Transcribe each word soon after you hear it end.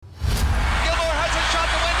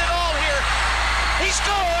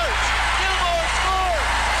scores! Gilmore scores!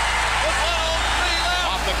 The 12, 3 left.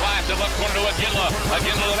 Off the glass, the left corner to Aginla.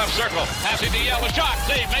 Aginla to the left circle. Passing to Yell. A shot.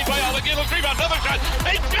 Save made by Al. Aginla's rebound. Another shot.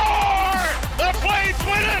 They score! The Flames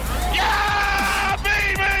win it! Yeah,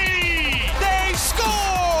 baby! They score!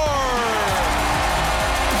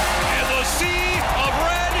 And the sea of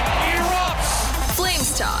red erupts.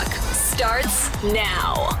 Flames Talk starts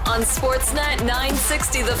now on Sportsnet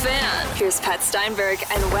 960 The Fan. Here's Pat Steinberg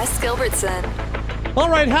and Wes Gilbertson. All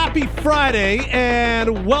right, happy Friday,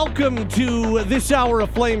 and welcome to this hour of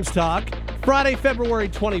Flames Talk. Friday, February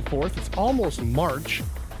 24th. It's almost March.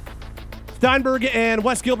 Steinberg and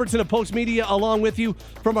Wes Gilbertson of Post Media along with you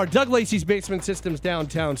from our Doug Lacey's Basement Systems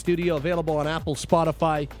downtown studio, available on Apple,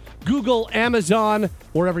 Spotify, Google, Amazon,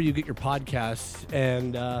 wherever you get your podcasts.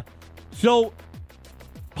 And so,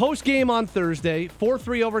 post-game on Thursday,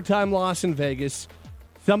 4-3 overtime loss in Vegas.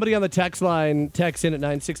 Somebody on the text line texts in at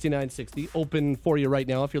 960-960. Open for you right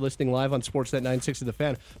now if you're listening live on Sportsnet 960 The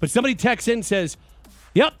Fan. But somebody texts in and says,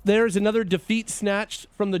 yep, there's another defeat snatched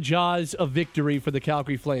from the jaws of victory for the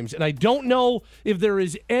Calgary Flames. And I don't know if there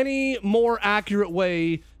is any more accurate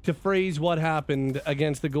way to phrase what happened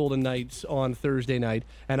against the Golden Knights on Thursday night.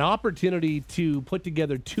 An opportunity to put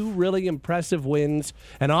together two really impressive wins,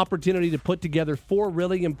 an opportunity to put together four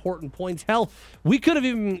really important points. Hell, we could have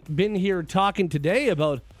even been here talking today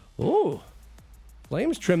about,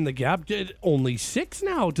 Flames trimmed the gap. Only 6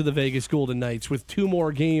 now to the Vegas Golden Knights with 2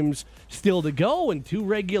 more games still to go and 2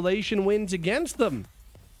 regulation wins against them.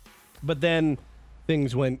 But then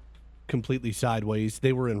things went completely sideways.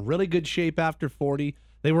 They were in really good shape after 40.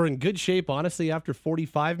 They were in good shape, honestly, after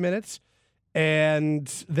 45 minutes. And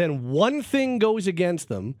then one thing goes against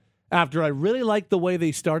them after I really liked the way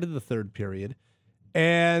they started the third period.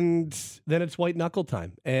 And then it's white knuckle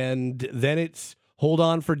time. And then it's hold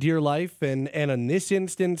on for dear life. And in this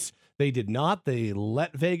instance, they did not. They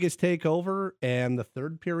let Vegas take over. And the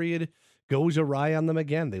third period goes awry on them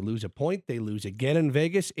again. They lose a point. They lose again in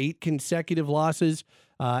Vegas. 8 consecutive losses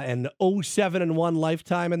and 0-7-1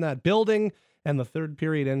 lifetime in that building. And the third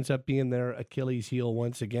period ends up being their Achilles heel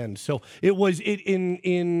once again. So it was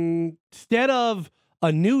instead of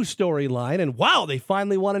a new storyline, and wow, they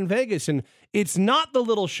finally won in Vegas. And it's not the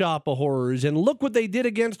Little Shop of Horrors. And look what they did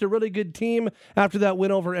against a really good team after that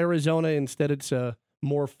win over Arizona. Instead, it's a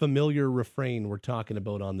more familiar refrain we're talking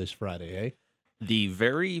about on this Friday, eh? The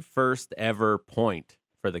very first ever point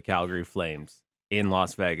for the Calgary Flames in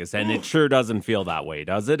Las Vegas. And it sure doesn't feel that way,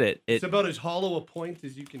 does it? It's about as hollow a point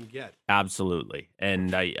as you can get. Absolutely.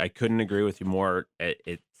 And I couldn't agree with you more.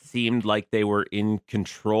 It seemed like they were in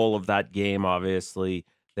control of that game, obviously.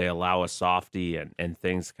 They allow a softie and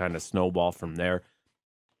things kind of snowball from there.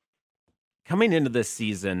 Coming into this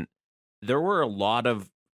season, there were a lot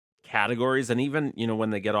of categories, and even, when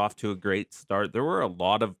they get off to a great start, there were a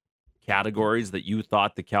lot of categories that you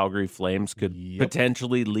thought the Calgary Flames could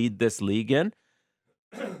potentially lead this league in.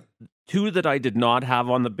 2 that I did not have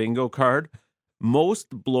on the bingo card. Most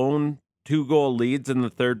blown 2-goal leads in the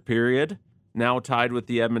third period, now tied with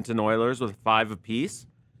the Edmonton Oilers with 5 apiece.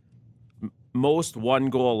 Most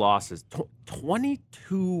 1-goal losses.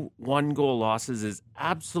 22 1-goal losses is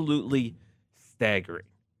absolutely staggering.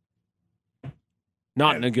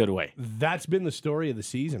 Not in a good way. That's been the story of the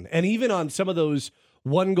season. And even on some of those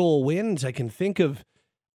 1-goal wins, I can think of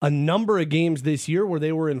a number of games this year where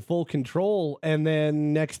they were in full control, and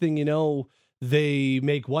then next thing you know, they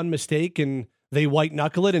make one mistake and they white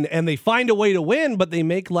knuckle it, and they find a way to win, but they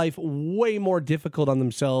make life way more difficult on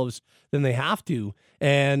themselves than they have to.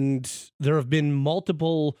 And there have been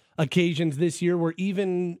multiple occasions this year where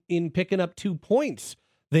even in picking up 2 points,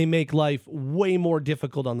 they make life way more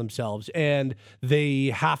difficult on themselves, and they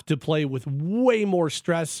have to play with way more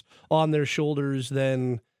stress on their shoulders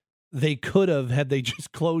than they could have had they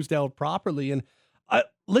just closed out properly. And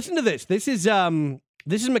listen to this. This is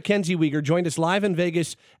Mackenzie Weegar, joined us live in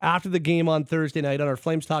Vegas after the game on Thursday night on our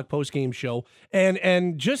Flames Talk post-game show.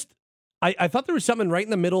 And just, I thought there was something right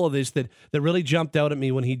in the middle of this that really jumped out at me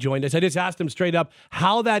when he joined us. I just asked him straight up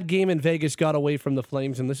how that game in Vegas got away from the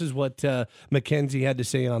Flames, and this is what Mackenzie had to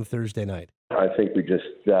say on Thursday night. I think we just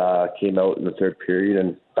came out in the third period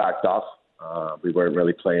and backed off. We weren't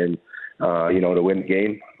really playing to win the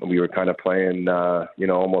game. We were kind of playing,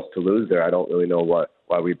 almost to lose there. I don't really know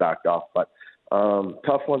why we backed off, but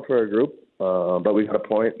tough one for our group. But we got a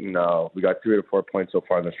point, and we got 3 or 4 points so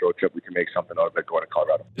far on this road trip. We can make something out of it going to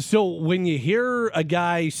Colorado. So when you hear a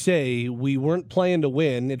guy say we weren't playing to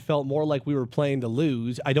win, it felt more like we were playing to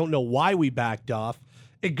lose. I don't know why we backed off.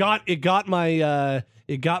 It got my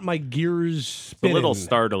gears spinning. It's a little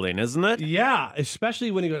startling, isn't it? Yeah,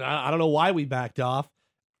 especially when he goes, I don't know why we backed off.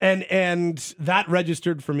 And that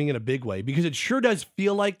registered for me in a big way because it sure does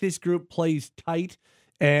feel like this group plays tight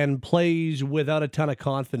and plays without a ton of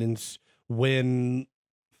confidence when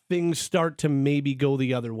things start to maybe go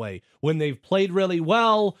the other way. When they've played really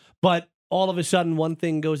well, but all of a sudden one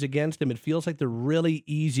thing goes against them, it feels like they're really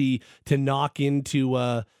easy to knock into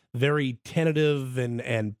a very tentative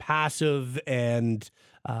and passive and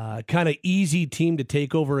kind of easy team to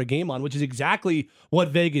take over a game on, which is exactly what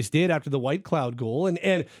Vegas did after the White Cloud goal.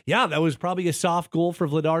 And yeah, that was probably a soft goal for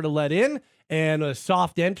Vladar to let in and a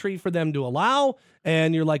soft entry for them to allow.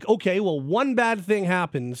 And you're like, okay, well, one bad thing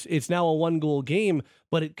happens. It's now a 1-goal game,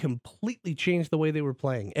 but it completely changed the way they were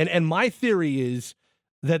playing. And my theory is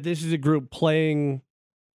that this is a group playing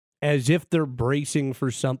as if they're bracing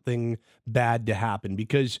for something bad to happen,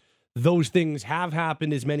 because those things have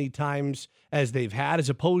happened as many times as they've had, as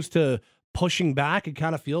opposed to pushing back. It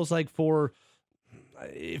kind of feels like they're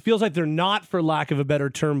not, for lack of a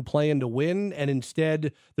better term, playing to win, and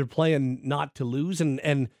instead they're playing not to lose.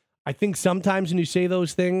 And I think sometimes when you say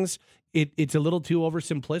those things, it's a little too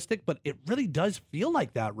oversimplistic, but it really does feel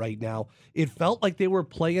like that right now. It felt like they were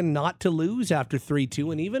playing not to lose after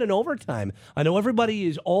 3-2 and even in overtime. I know everybody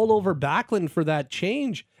is all over Backlund for that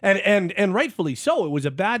change, and rightfully so. It was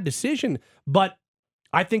a bad decision, but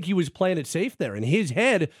I think he was playing it safe there. In his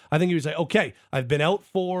head, I think he was like, okay, I've been out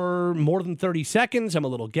for more than 30 seconds. I'm a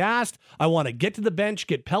little gassed. I want to get to the bench,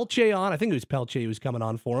 get Pelche on. I think it was Pelche who was coming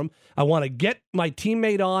on for him. I want to get my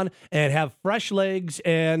teammate on and have fresh legs.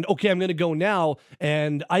 And okay, I'm going to go now.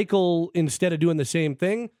 And Eichel, instead of doing the same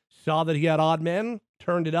thing, saw that he had odd men,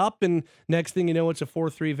 turned it up, and next thing you know, it's a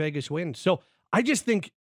 4-3 Vegas win. So I just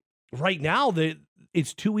think right now that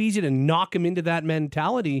it's too easy to knock him into that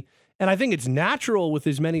mentality. And I think it's natural with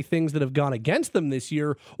as many things that have gone against them this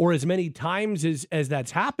year, or as many times as that's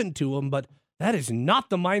happened to them. But that is not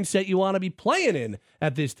the mindset you want to be playing in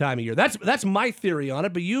at this time of year. That's my theory on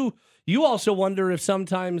it. But you also wonder if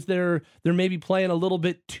sometimes they're maybe playing a little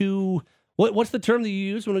bit too. What's the term that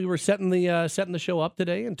you used when we were setting the show up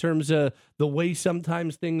today, in terms of the way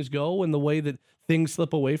sometimes things go and the way that things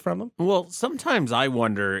slip away from them? Well, sometimes I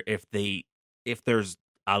wonder if there's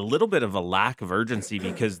a little bit of a lack of urgency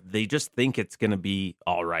because they just think it's going to be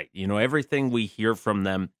all right. You know, everything we hear from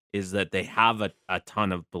them is that they have a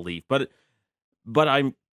ton of belief, but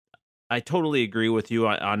I totally agree with you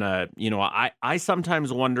on I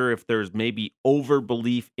sometimes wonder if there's maybe over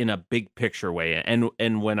belief in a big picture way.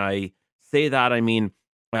 And when I say that, I mean,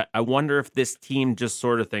 I wonder if this team just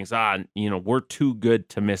sort of thinks, we're too good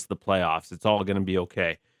to miss the playoffs. It's all going to be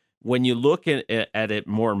okay. When you look at it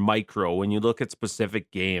more micro, when you look at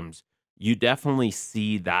specific games, you definitely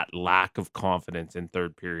see that lack of confidence in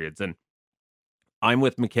third periods. And I'm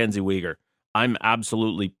with Mackenzie Weegar. I'm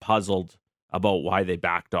absolutely puzzled about why they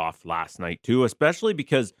backed off last night, too, especially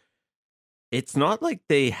because it's not like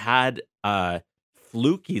they had a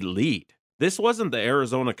fluky lead. This wasn't the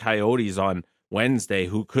Arizona Coyotes on Wednesday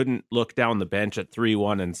who couldn't look down the bench at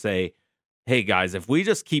 3-1 and say, hey, guys, if we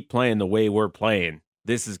just keep playing the way we're playing,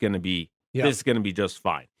 this is going to be just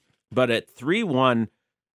fine. But at 3-1,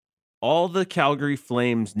 all the Calgary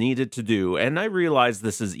Flames needed to do, and I realize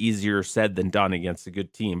this is easier said than done against a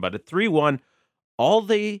good team, but at 3-1, all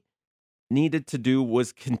they needed to do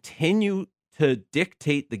was continue to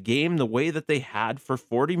dictate the game the way that they had for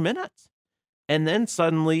 40 minutes. And then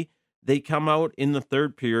suddenly they come out in the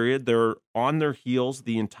third period. They're on their heels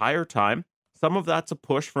the entire time. Some of that's a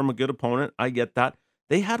push from a good opponent. I get that.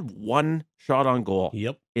 They had one shot on goal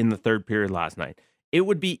in the third period last night. It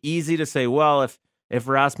would be easy to say, well, if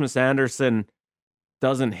Rasmus Andersson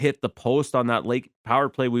doesn't hit the post on that late power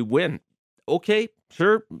play, we win. Okay,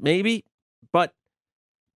 sure, maybe. But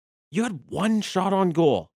you had one shot on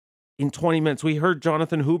goal in 20 minutes. We heard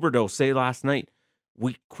Jonathan Huberdeau say last night,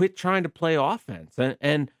 we quit trying to play offense.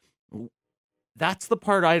 And that's the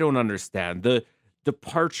part I don't understand. The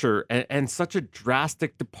departure and such a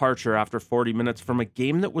drastic departure after 40 minutes from a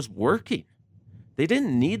game that was working. They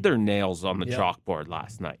didn't need their nails on the chalkboard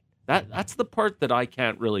last night. That's the part that I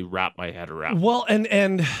can't really wrap my head around. Well,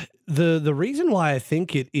 and the reason why I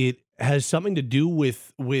think it has something to do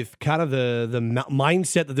with kind of the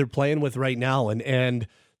mindset that they're playing with right now, and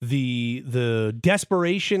the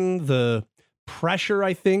desperation, the pressure,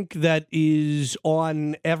 I think, that is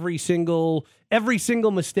on every single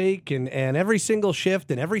mistake and every single shift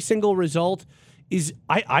and every single result is,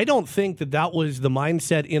 I don't think that was the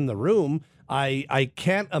mindset in the room. I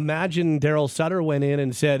can't imagine Daryl Sutter went in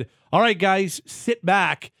and said, all right, guys, sit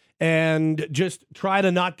back and just try to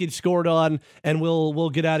not get scored on and we'll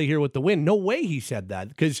get out of here with the win. No way he said that,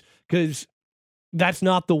 because that's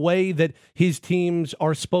not the way that his teams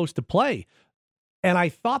are supposed to play. And I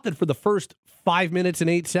thought that for the first 5 minutes and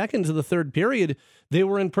 8 seconds of the third period, they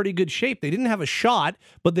were in pretty good shape. They didn't have a shot,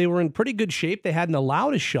 but they were in pretty good shape. They hadn't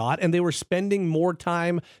allowed a shot, and they were spending more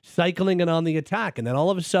time cycling it on the attack. And then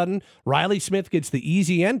all of a sudden, Riley Smith gets the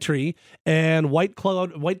easy entry, and White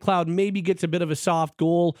Cloud maybe gets a bit of a soft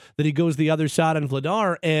goal that he goes the other side on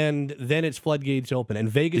Vladar, and then it's floodgates open. And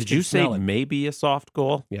Vegas. Did you say maybe a soft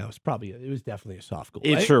goal? Yeah, it was definitely a soft goal.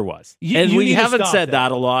 It sure was. And we haven't said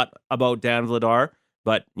that a lot about Dan Vladar,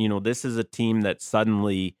 but this is a team that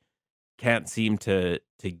suddenly can't seem to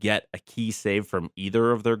get a key save from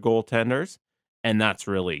either of their goaltenders, and that's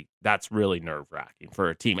really nerve-wracking for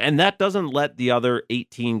a team. And that doesn't let the other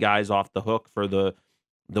 18 guys off the hook for the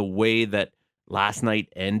way that last night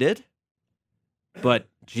ended. But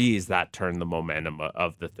geez, that turned the momentum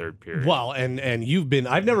of the third period. Well, and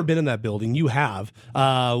I've never been in that building. You have.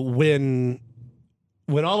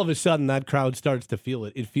 When all of a sudden that crowd starts to feel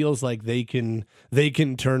it, it feels like they can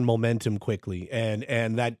turn momentum quickly.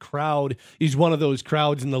 And that crowd is one of those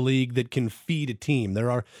crowds in the league that can feed a team.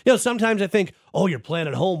 There are, sometimes I think, you're playing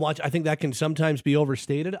at home. I think that can sometimes be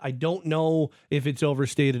overstated. I don't know if it's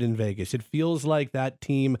overstated in Vegas. It feels like that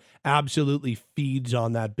team absolutely feeds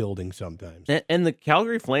on that building sometimes. And the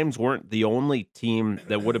Calgary Flames weren't the only team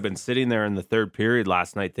that would have been sitting there in the third period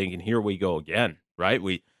last night thinking, here we go again, right?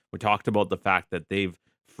 We talked about the fact that they've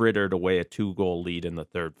frittered away a 2-goal lead in the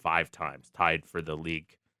third 5 times, tied for the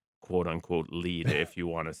league, quote unquote, lead, if you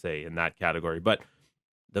want to say, in that category. But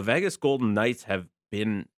the Vegas Golden Knights have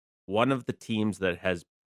been one of the teams that has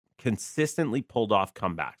consistently pulled off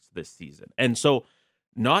comebacks this season. And so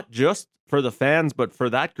not just for the fans, but for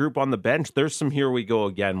that group on the bench, there's some here we go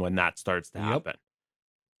again when that starts to happen.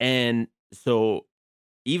 And so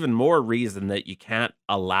even more reason that you can't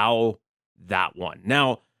allow that one.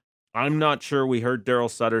 Now, I'm not sure. We heard Daryl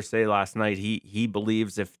Sutter say last night he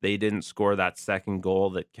believes if they didn't score that second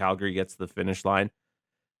goal that Calgary gets the finish line.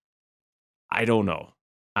 I don't know.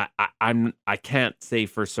 I can't say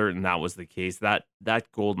for certain that was the case. That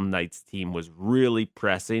Golden Knights team was really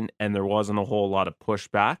pressing, and there wasn't a whole lot of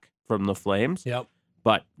pushback from the Flames. Yep.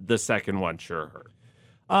 But the second one sure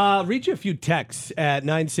hurt. Read you a few texts at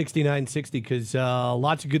 960 because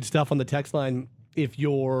lots of good stuff on the text line. If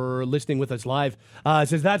you're listening with us live, it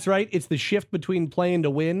says, that's right. It's the shift between playing to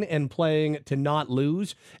win and playing to not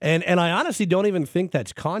lose. And I honestly don't even think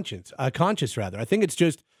that's conscious rather. I think it's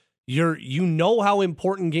just you know how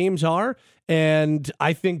important games are. And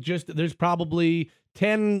I think just there's probably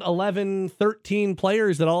 10, 11, 13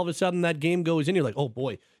 players that all of a sudden that game goes in. You're like, oh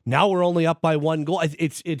boy, now we're only up by 1 goal.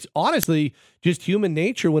 It's honestly just human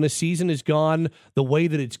nature when a season has gone the way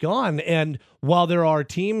that it's gone. And while there are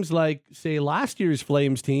teams like, say, last year's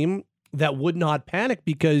Flames team that would not panic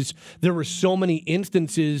because there were so many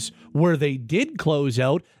instances where they did close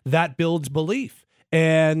out, that builds belief.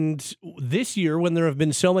 And this year, when there have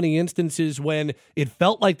been so many instances when it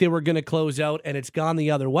felt like they were going to close out and it's gone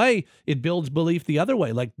the other way, it builds belief the other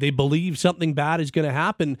way. Like they believe something bad is going to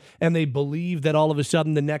happen and they believe that all of a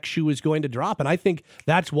sudden the next shoe is going to drop. And I think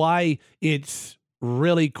that's why it's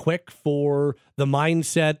really quick for the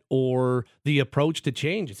mindset or the approach to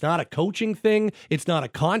change. It's not a coaching thing. It's not a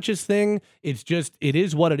conscious thing. It's just, it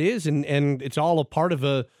is what it is. And it's all a part of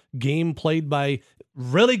a game played by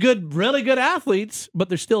really good athletes, but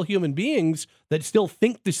they're still human beings that still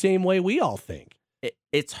think the same way we all think.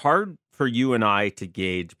 It's hard for you and I to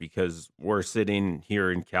gauge because we're sitting here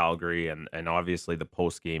in Calgary and obviously the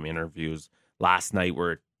post-game interviews last night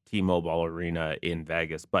were at T-Mobile Arena in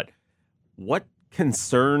Vegas. But what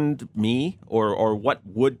concerned me or what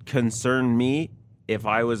would concern me if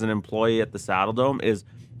I was an employee at the Saddledome is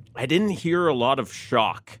I didn't hear a lot of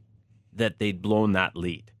shock that they'd blown that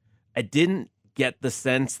lead. I didn't get the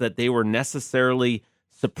sense that they were necessarily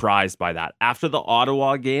surprised by that. After the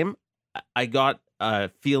Ottawa game, I got a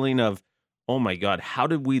feeling of, oh my God, how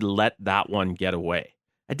did we let that one get away?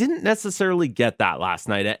 I didn't necessarily get that last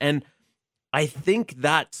night. And I think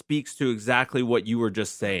that speaks to exactly what you were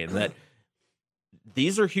just saying, that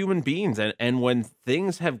these are human beings. And when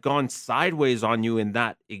things have gone sideways on you in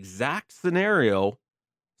that exact scenario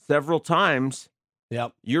several times,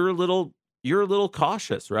 yep, you're a little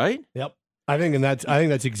cautious, right? Yep. I think that's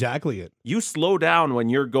exactly it. You slow down when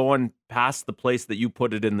you're going past the place that you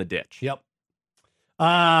put it in the ditch. Yep.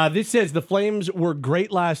 This says the Flames were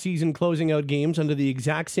great last season closing out games under the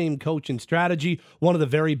exact same coach and strategy, one of the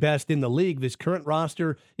very best in the league. This current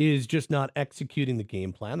roster is just not executing the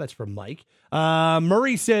game plan. That's from Mike.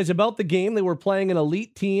 Murray says about the game, they were playing an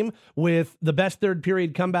elite team with the best third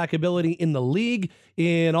period comeback ability in the league.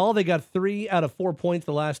 In all, they got 3 out of 4 points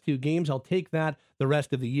the last 2 games. I'll take that the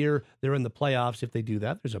rest of the year. They're in the playoffs if they do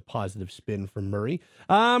that. There's a positive spin from Murray.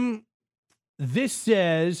 This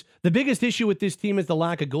says the biggest issue with this team is the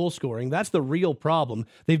lack of goal scoring. That's the real problem.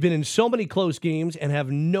 They've been in so many close games and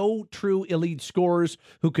have no true elite scorers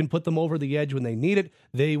who can put them over the edge when they need it.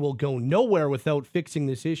 They will go nowhere without fixing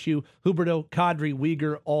this issue. Huberdeau, Kadri,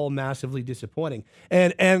 Weegar, all massively disappointing.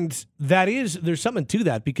 And that is, there's something to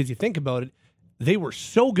that because you think about it, they were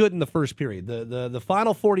so good in the first period. The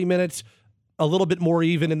final 40 minutes, a little bit more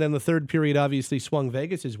even, and then the third period obviously swung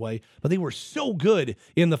Vegas' way. But they were so good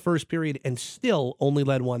in the first period and still only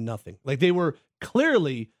led 1-0. Like, they were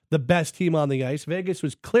clearly the best team on the ice. Vegas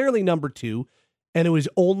was clearly number 2, and it was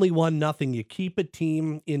only 1-0. You keep a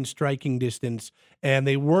team in striking distance, and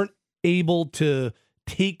they weren't able to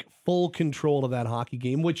take full control of that hockey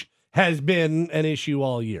game, which has been an issue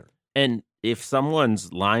all year. And if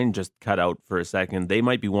someone's line just cut out for a second, they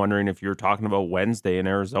might be wondering if you're talking about Wednesday in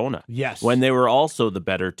Arizona. Yes. When they were also the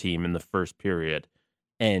better team in the first period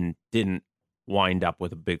and didn't wind up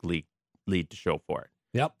with a big lead to show for it.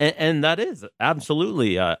 Yep. And that is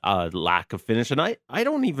absolutely a lack of finish. And I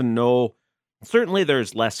don't even know. Certainly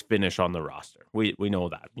there's less finish on the roster. We know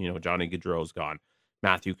that. You know, Johnny Gaudreau's gone.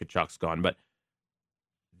 Matthew Tkachuk's gone. But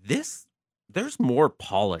there's more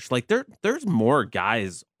polish. Like there's more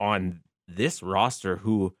guys on this roster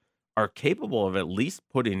who are capable of at least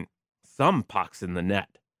putting some pucks in the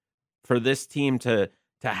net for this team to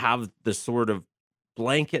have the sort of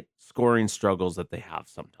blanket scoring struggles that they have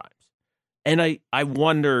sometimes. And I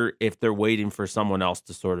wonder if they're waiting for someone else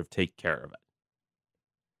to sort of take care of it.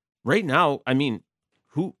 Right now, I mean,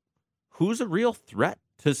 who's a real threat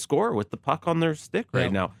to score with the puck on their stick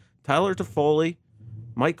right now? Tyler Toffoli,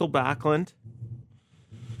 Michael Backlund.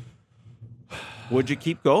 Would you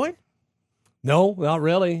keep going? No, not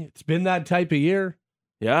really. It's been that type of year.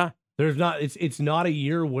 Yeah. There's not. It's not a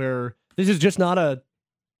year where this is just not a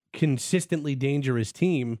consistently dangerous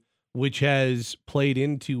team, which has played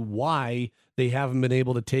into why they haven't been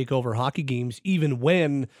able to take over hockey games, even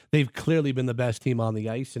when they've clearly been the best team on the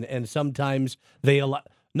ice. And sometimes they allow,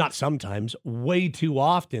 not sometimes, way too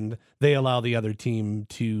often they allow the other team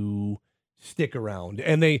to stick around,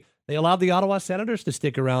 and they allowed the Ottawa Senators to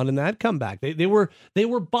stick around in that comeback. They were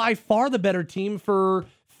by far the better team for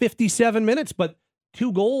 57 minutes, but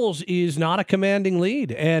 2 goals is not a commanding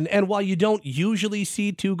lead. And while you don't usually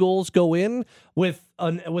see 2 goals go in with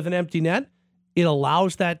an empty net, it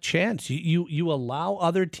allows that chance. You allow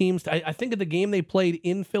other teams to, I think of the game they played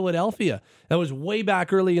in Philadelphia. That was way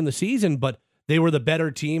back early in the season, but they were the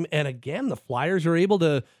better team. And again, the Flyers are able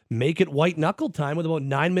to make it white knuckle time with about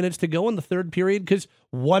 9 minutes to go in the third period because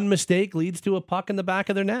one mistake leads to a puck in the back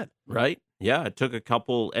of their net. Right. Yeah. It took a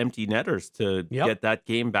couple empty netters to get that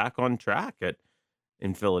game back on track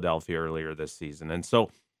in Philadelphia earlier this season. And so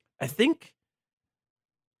I think,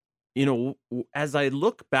 you know, as I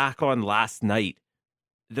look back on last night,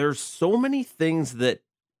 there's so many things that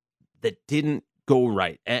didn't go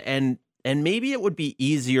right. And maybe it would be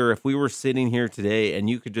easier if we were sitting here today and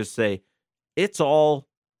you could just say, it's all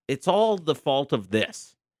the fault of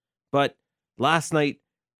this. But last night,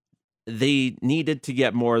 they needed to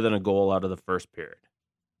get more than a goal out of the first period.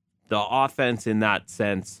 The offense, in that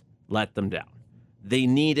sense, let them down. They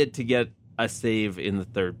needed to get a save in the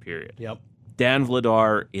third period. Yep. Dan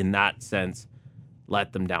Vladar, in that sense,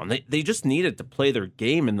 let them down. They just needed to play their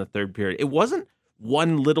game in the third period. It wasn't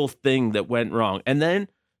one little thing that went wrong. And then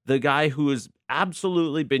the guy who has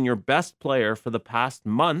absolutely been your best player for the past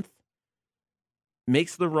month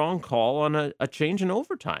makes the wrong call on a change in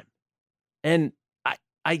overtime. And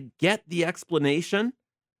I get the explanation,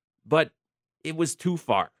 but it was too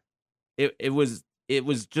far. It was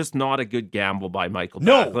just not a good gamble by Michael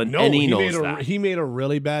Backlund, and he knows that. He made a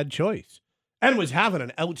really bad choice and was having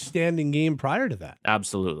an outstanding game prior to that.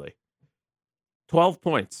 Absolutely. 12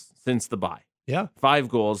 points since the bye. Yeah. 5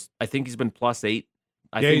 goals. I think he's been +8.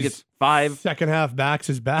 I think it's 5. Second half backs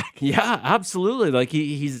his back. Yeah, absolutely. Like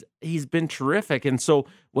he's been terrific. And so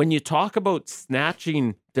when you talk about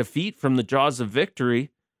snatching defeat from the jaws of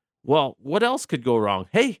victory, well, what else could go wrong?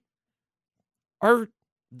 Hey,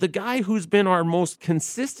 the guy who's been our most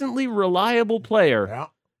consistently reliable player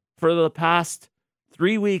for the past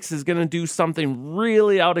 3 weeks is going to do something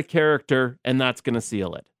really out of character, and that's going to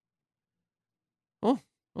seal it. Oh,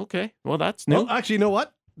 okay. Well, that's new. Well, actually, you know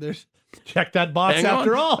what? There's Check that box Hang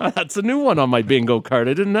after on. all. That's a new one on my bingo card.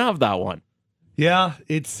 I didn't have that one. Yeah,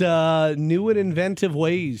 it's new and inventive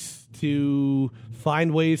ways to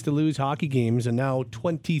find ways to lose hockey games, and now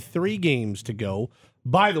 23 games to go.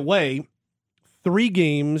 By the way, 3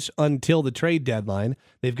 games until the trade deadline.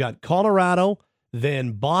 They've got Colorado,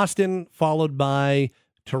 then Boston, followed by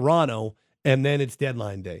Toronto, and then it's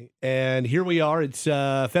deadline day. And here we are. It's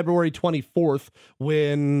February 24th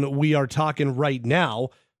when we are talking right now,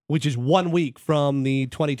 which is 1 week from the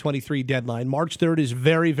 2023 deadline. March 3rd is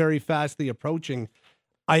very, very fastly approaching.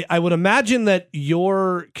 I would imagine that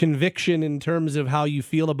your conviction in terms of how you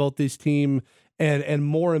feel about this team and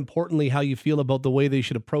more importantly, how you feel about the way they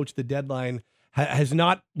should approach the deadline has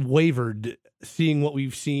not wavered, seeing what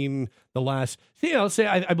we've seen the last.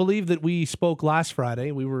 I believe that we spoke last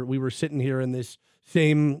Friday. We were sitting here in this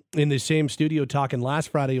same studio talking last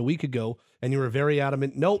Friday a week ago, and you were very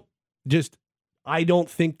adamant. Nope, I don't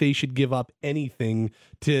think they should give up anything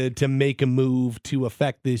to make a move to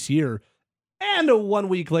affect this year. And 1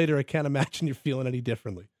 week later, I can't imagine you're feeling any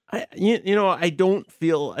differently. I don't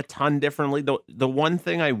feel a ton differently. The one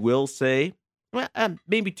thing I will say,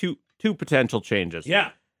 maybe two potential changes.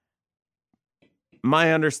 Yeah.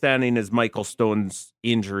 My understanding is Michael Stone's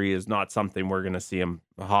injury is not something we're going to see him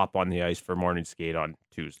hop on the ice for morning skate on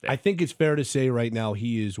Tuesday. I think it's fair to say right now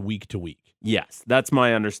he is week to week. Yes, that's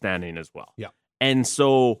my understanding as well. Yeah. And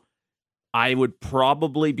so I would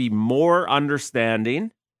probably be more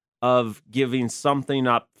understanding of giving something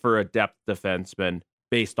up for a depth defenseman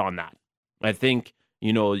based on that. I think,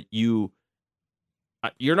 you're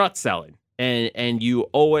not selling and you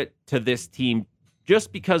owe it to this team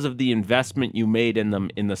just because of the investment you made in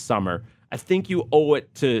them in the summer. I think you owe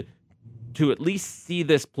it to at least see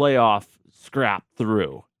this playoff scrap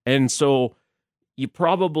through. And so you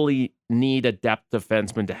probably need a depth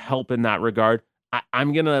defenseman to help in that regard.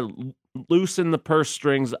 I'm going to loosen the purse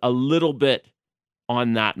strings a little bit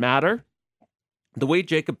on that matter. The way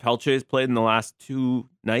Jacob Pelche has played in the last 2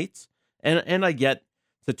 nights, and I get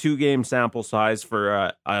the 2-game sample size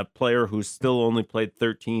for a player who's still only played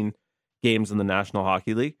 13 games in the National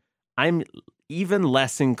Hockey League, I'm even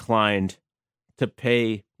less inclined to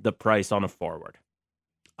pay the price on a forward.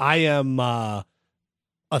 I am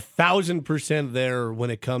 1,000% there when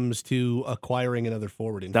it comes to acquiring another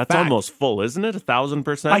forward. In That's fact, almost full, isn't it?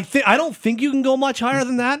 1,000%. I don't think you can go much higher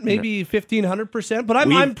than that. Maybe 1,500%. But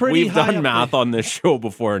I'm pretty We've high. done up math there. on this show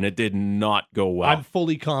before, and it did not go well. I'm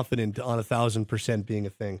fully confident on 1,000% being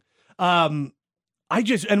a thing. And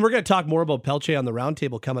we're going to talk more about Pelche on the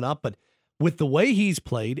roundtable coming up. But with the way he's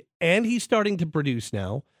played, and he's starting to produce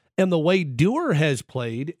now, and the way Dewar has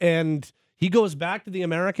played, and he goes back to the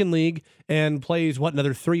American League and plays,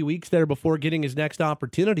 another 3 weeks there before getting his next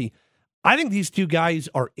opportunity. I think these two guys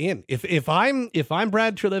are in. If I'm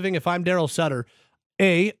Brad Treliving, if I'm Daryl Sutter,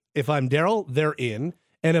 if I'm Daryl, they're in.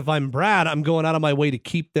 And if I'm Brad, I'm going out of my way to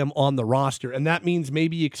keep them on the roster. And that means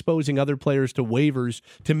maybe exposing other players to waivers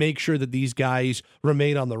to make sure that these guys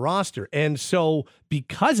remain on the roster. And so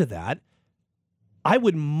because of that, I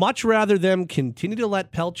would much rather them continue to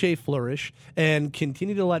let Pelche flourish and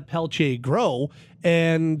continue to let Pelche grow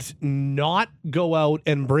and not go out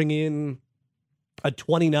and bring in a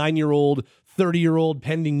 29-year-old, 30-year-old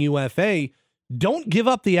pending UFA. Don't give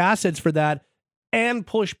up the assets for that and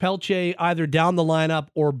push Pelche either down the lineup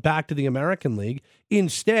or back to the American League.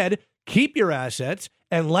 Instead, keep your assets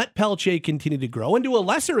and let Pelche continue to grow. And to a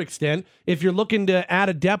lesser extent, if you're looking to add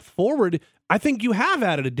a depth forward, I think you have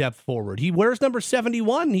added a depth forward. He wears number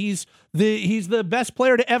 71. He's the best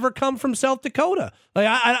player to ever come from South Dakota.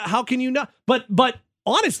 How can you not? But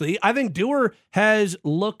honestly, I think Dewar has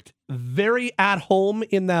looked very at home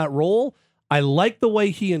in that role. I like the way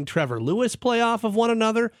he and Trevor Lewis play off of one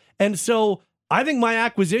another. And so I think my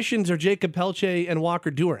acquisitions are Jacob Pelche and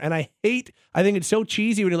Walker Dewar. And I think it's so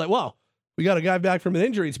cheesy when you're like, well, we got a guy back from an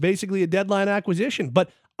injury. It's basically a deadline acquisition. But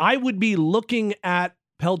I would be looking at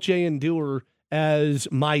Pelche and Dewar as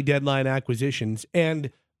my deadline acquisitions.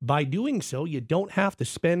 And by doing so, you don't have to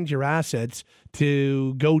spend your assets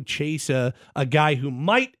to go chase a guy who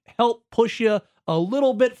might help push you a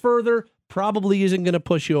little bit further, probably isn't going to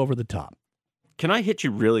push you over the top. Can I hit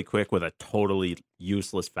you really quick with a totally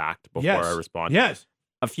useless fact before I respond? Yes.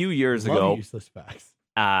 A few years Love ago, useless facts.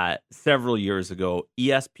 several years ago,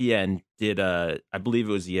 ESPN did a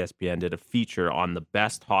feature on the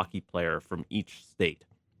best hockey player from each state.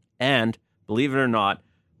 And believe it or not,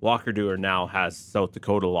 Walker Dewar now has South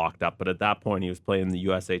Dakota locked up, but at that point he was playing in the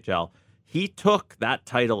USHL. He took that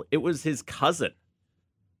title. It was his cousin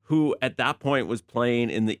who at that point was playing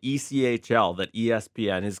in the ECHL, that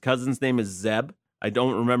ESPN. His cousin's name is Zeb. I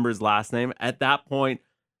don't remember his last name. At that point,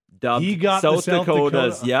 dubbed He got South the South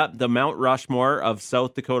Dakota's, Dakota- the Mount Rushmore of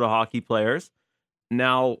South Dakota hockey players.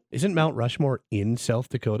 Now, Isn't Mount Rushmore in South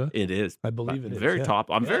Dakota? it is. I believe it is. Very yeah. top.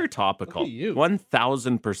 I'm Yeah. very topical. Look at you.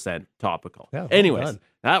 1,000% topical. Yeah, well Anyways, done.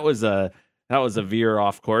 that was a veer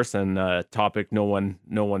off course and a topic no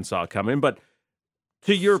one saw coming. But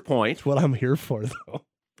to your point, That's what I'm here for, though.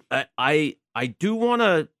 I do want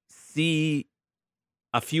to see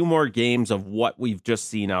a few more games of what we've just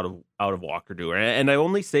seen out of Walker Duehr, and I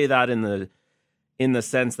only say that in the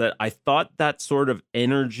sense that I thought that sort of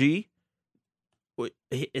energy,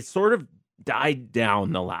 it sort of died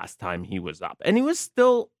down the last time he was up, and he was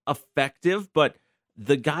still effective, but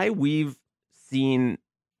the guy we've seen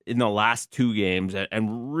in the last two games,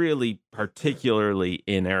 and really particularly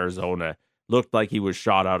in Arizona, looked like he was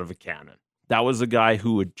shot out of a cannon. That was a guy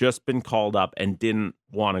who had just been called up and didn't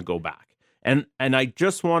want to go back. And I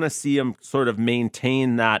just want to see him sort of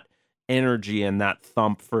maintain that energy and that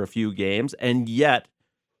thump for a few games. And yet,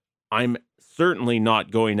 I'm certainly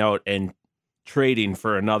not going out and trading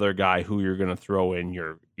for another guy who you're going to throw in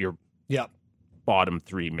your bottom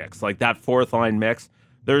three mix. Like that fourth line mix,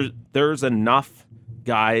 there's enough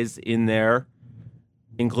guys in there,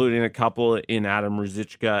 including a couple in Adam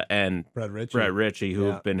Ruzicka and Brett Ritchie, who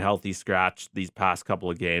have been healthy scratched these past couple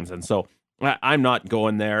of games. And so I'm not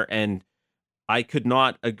going there, and I could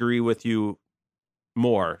not agree with you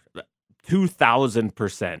more.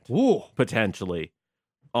 2,000% potentially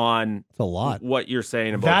on That's a lot. what you're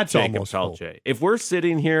saying about That's Jacob almost full. Pelche. If we're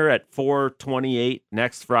sitting here at 4:28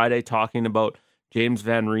 next Friday talking about James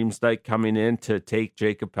Van Riemsdyk coming in to take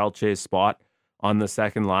Jacob Pelche's spot on the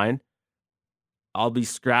second line, I'll be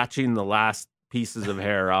scratching the last pieces of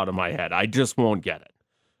hair out of my head. I just won't get it.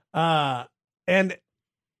 And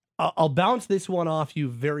I'll bounce this one off you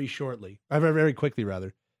very shortly. Very quickly,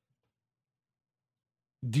 rather.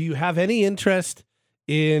 Do you have any interest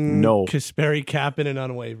in Kasperi Kapanen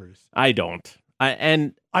on waivers? I don't.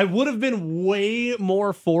 I would have been way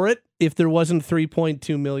more for it if there wasn't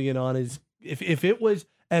 $3.2 million on his. If it was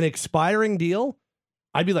an expiring deal,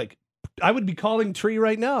 I'd be like, I would be calling Tree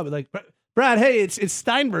right now. I'd be like, Brad, hey, it's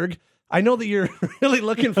Steinberg. I know that you're really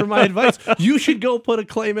looking for my advice. You should go put a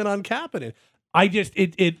claim in on Kapanen.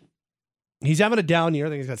 He's having a down year. I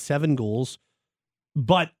think he's got 7 goals,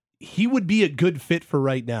 but he would be a good fit for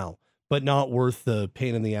right now, but not worth the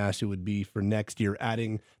pain in the ass it would be for next year.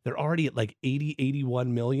 They're already at like 80,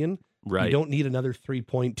 81 million. Right. You don't need another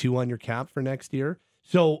 3.2 on your cap for next year.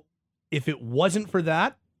 So if it wasn't for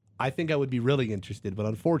that, I think I would be really interested, but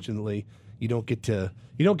unfortunately, you don't get to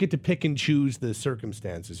pick and choose the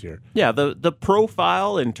circumstances here. Yeah, the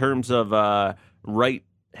profile in terms of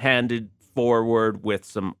right-handed forward with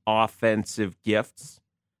some offensive gifts,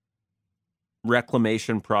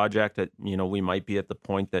 reclamation project that, we might be at the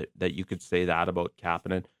point that you could say that about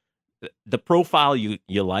Kapanen. The profile you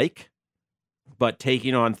like, but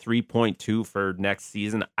taking on 3.2 for next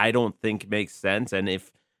season, I don't think makes sense. And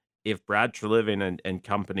if Brad Treliving and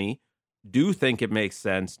company do think it makes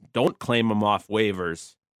sense, don't claim them off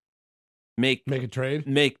waivers. Make a trade.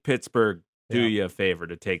 Make Pittsburgh do you a favor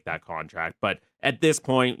to take that contract. But at this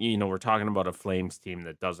point, we're talking about a Flames team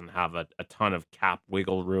that doesn't have a ton of cap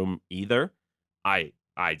wiggle room either. I'm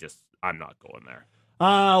not going there.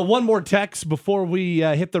 One more text before we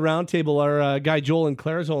hit the roundtable. Our guy Joel in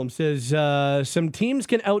Claresholm says, some teams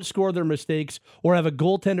can outscore their mistakes or have a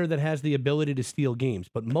goaltender that has the ability to steal games,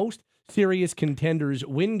 but most serious contenders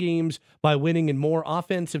win games by winning in more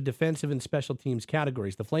offensive, defensive, and special teams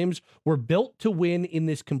categories. The Flames were built to win in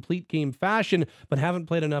this complete game fashion, but haven't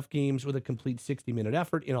played enough games with a complete 60-minute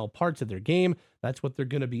effort in all parts of their game. That's what they're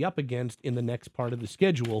going to be up against in the next part of the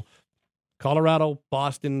schedule. Colorado,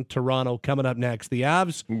 Boston, Toronto coming up next. The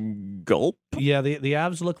Avs. Gulp. Yeah, the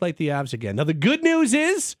Avs look like the Avs again. Now, the good news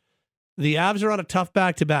is the Avs are on a tough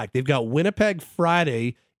back-to-back. They've got Winnipeg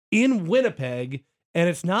Friday in Winnipeg, and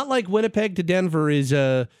it's not like Winnipeg to Denver is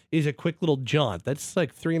a quick little jaunt. That's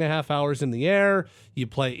like 3.5 hours in the air. You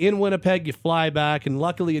play in Winnipeg, you fly back, and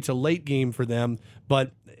luckily it's a late game for them.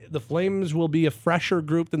 But the Flames will be a fresher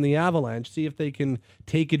group than the Avalanche. See if they can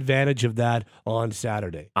take advantage of that on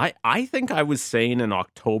Saturday. I think I was saying in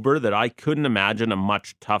October that I couldn't imagine a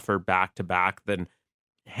much tougher back-to-back than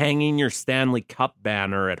hanging your Stanley Cup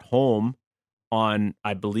banner at home on,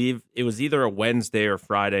 I believe it was either a Wednesday or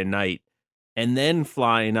Friday night, and then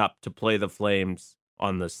flying up to play the Flames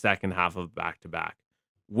on the second half of back-to-back.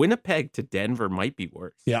 Winnipeg to Denver might be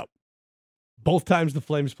worse. Yeah. Both times the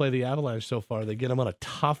Flames play the Avalanche so far, they get them on a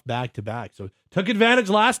tough back-to-back. So took advantage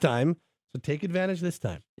last time, so take advantage this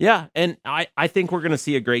time. Yeah, and I think we're going to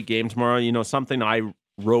see a great game tomorrow. Something I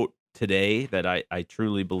wrote today that I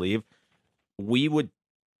truly believe. We would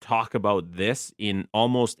talk about this in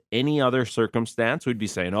almost any other circumstance, we'd be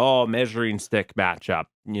saying, oh, measuring stick matchup,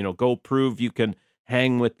 go prove you can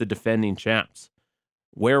hang with the defending champs.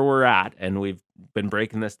 Where we're at, and we've been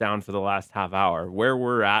breaking this down for the last half hour, where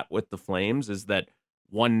we're at with the Flames is that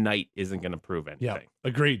one night isn't going to prove anything. Yeah,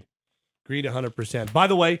 agreed. Agreed 100%. By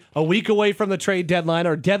the way, a week away from the trade deadline,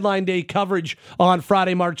 our deadline day coverage on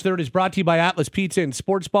Friday, March 3rd is brought to you by Atlas Pizza and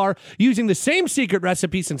Sports Bar. Using the same secret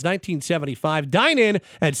recipe since 1975. Dine in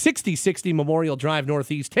at 6060 Memorial Drive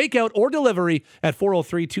Northeast. Takeout or delivery at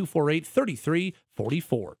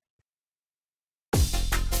 403-248-3344.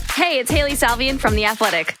 Hey, it's Haley Salvian from The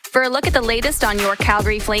Athletic. For a look at the latest on your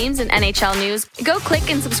Calgary Flames and NHL news, go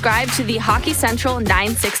click and subscribe to the Hockey Central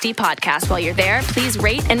 960 podcast. While you're there, please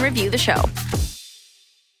rate and review the show.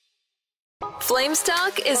 Flames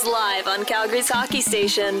Talk is live on Calgary's hockey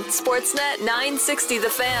station, Sportsnet 960 The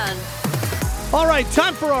Fan. All right,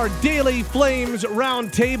 time for our daily Flames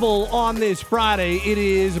roundtable on this Friday. It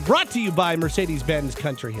is brought to you by Mercedes-Benz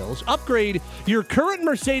Country Hills. Upgrade your current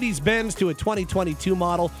Mercedes-Benz to a 2022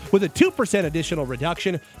 model with a 2% additional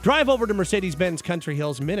reduction. Drive over to Mercedes-Benz Country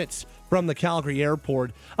Hills, minutes from the Calgary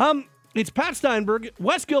airport. It's Pat Steinberg,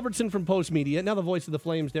 Wes Gilbertson from Post Media. Now the voice of the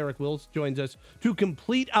Flames, Derek Wills, joins us to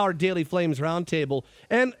complete our daily Flames roundtable.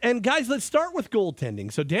 And guys, let's start with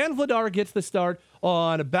goaltending. So Dan Vladar gets the start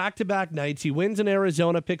on back-to-back nights. He wins in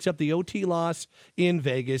Arizona, picks up the OT loss in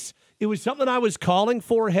Vegas. It was something I was calling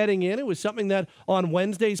for heading in. It was something that on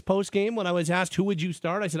Wednesday's postgame, when I was asked who would you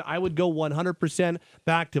start, I said I would go 100%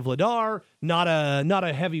 back to Vladar. Not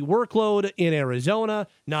a heavy workload in Arizona,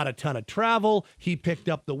 not a ton of travel. He picked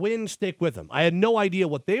up the win, stick with him. I had no idea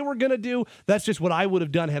what they were going to do. That's just what I would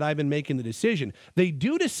have done had I been making the decision. They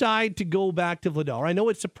do decide to go back to Vladar. I know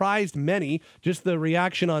it surprised many, just the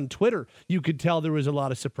reaction on Twitter. You could tell there was a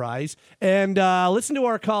lot of surprise. And listen to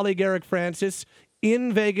our colleague Eric Francis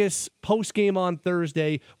in Vegas post-game on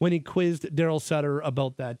Thursday when he quizzed Daryl Sutter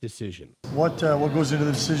about that decision. What goes into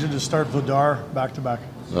the decision to start Vladar back-to-back?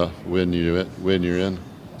 Win, you're in. Okay.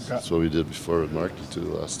 That's what we did before with Marky too the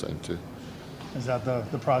last time too. Is that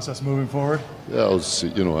the process moving forward? Yeah, it's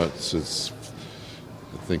I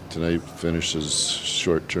think tonight finishes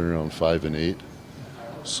short turnaround 5 and 8.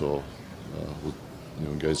 So,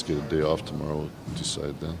 guys get a day off tomorrow. We'll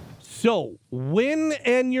decide then. So, win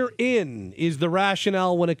and you're in is the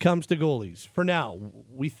rationale when it comes to goalies. For now,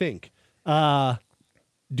 we think.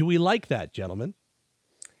 Do we like that, gentlemen?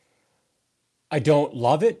 I don't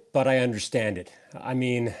love it, but I understand it. I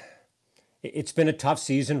mean, it's been a tough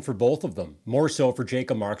season for both of them. More so for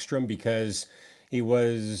Jacob Markstrom because he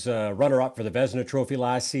was runner-up for the Vezina Trophy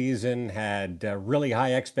last season, had really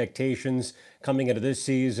high expectations coming into this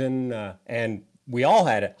season, and we all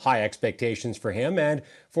had high expectations for him and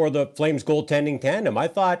for the Flames goaltending tandem. I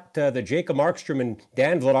thought that Jacob Markstrom and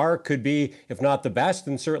Dan Vladar could be, if not the best,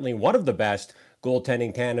 and certainly one of the best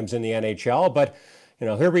goaltending tandems in the NHL. But,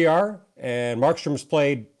 here we are, and Markstrom's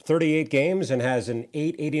played 38 games and has an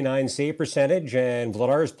 .889 save percentage, and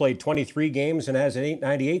Vladar's played 23 games and has an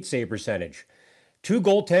 .898 save percentage. Two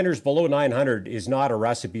goaltenders below 900 is not a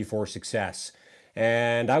recipe for success.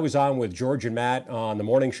 And I was on with George and Matt on the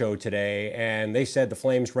morning show today, and they said the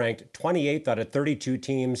Flames ranked 28th out of 32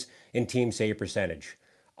 teams in team save percentage.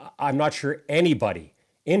 I'm not sure anybody,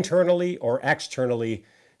 internally or externally,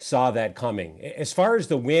 saw that coming. As far as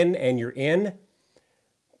the win and you're in,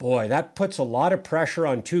 boy, that puts a lot of pressure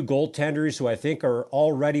on two goaltenders who I think are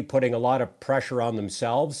already putting a lot of pressure on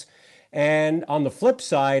themselves. And on the flip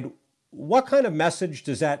side, what kind of message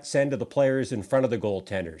does that send to the players in front of the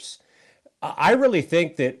goaltenders? I really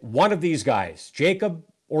think that one of these guys, Jacob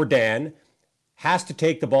or Dan, has to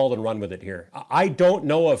take the ball and run with it here. I don't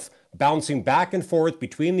know if bouncing back and forth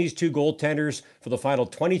between these two goaltenders for the final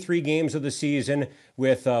 23 games of the season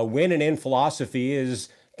with a win and in philosophy is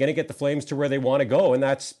going to get the Flames to where they want to go, and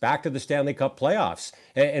that's back to the Stanley Cup playoffs.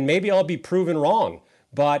 And maybe I'll be proven wrong,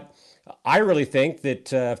 but I really think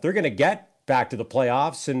that if they're going to get back to the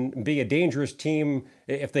playoffs and be a dangerous team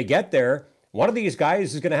if they get there, one of these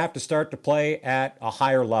guys is going to have to start to play at a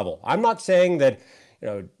higher level. I'm not saying that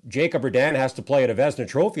Jacob or Dan has to play at a Vezina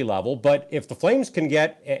Trophy level, but if the Flames can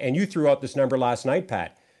get, and you threw out this number last night,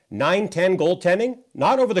 Pat, 9-10 goaltending,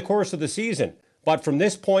 not over the course of the season, but from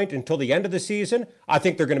this point until the end of the season, I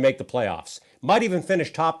think they're going to make the playoffs. Might even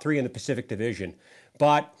finish top 3 in the Pacific Division.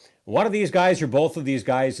 But one of these guys or both of these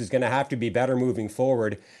guys is going to have to be better moving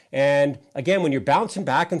forward. And again, when you're bouncing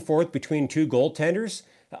back and forth between two goaltenders,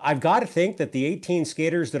 I've got to think that the 18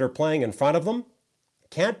 skaters that are playing in front of them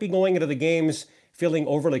can't be going into the games feeling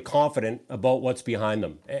overly confident about what's behind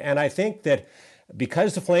them. And I think that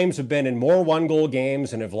because the Flames have been in more one-goal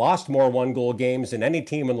games and have lost more one-goal games than any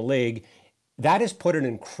team in the league, that has put an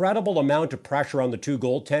incredible amount of pressure on the two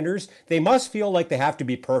goaltenders. They must feel like they have to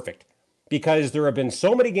be perfect because there have been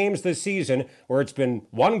so many games this season where it's been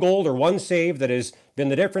one goal or one save that has been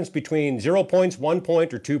the difference between 0 points, 1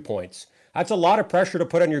 point, or 2 points. That's a lot of pressure to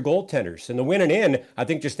put on your goaltenders. And the win and in, I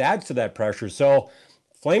think, just adds to that pressure. So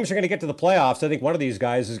Flames are going to get to the playoffs. I think one of these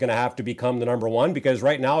guys is going to have to become the number one because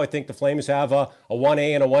right now I think the Flames have a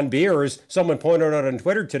 1A and a 1B, or as someone pointed out on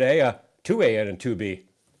Twitter today, a 2A and a 2B.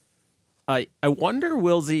 I wonder,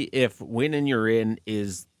 Wilsey, if winning you're in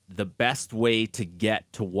is the best way to get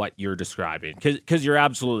to what you're describing. Because you're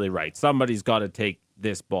absolutely right. Somebody's got to take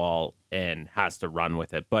this ball and has to run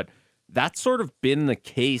with it. But that's sort of been the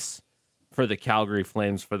case for the Calgary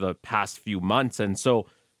Flames for the past few months. And so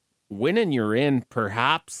winning you're in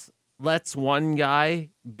perhaps lets one guy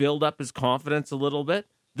build up his confidence a little bit.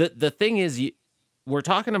 The thing is, we're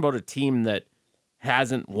talking about a team that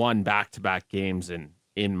hasn't won back-to-back games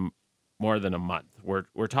in more than a month.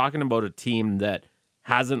 We're talking about a team that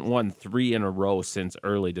hasn't won 3 in a row since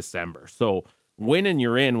early December. So winning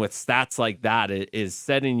you're in with stats like that is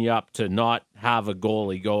setting you up to not have a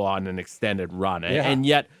goalie go on an extended run. Yeah. And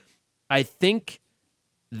yet I think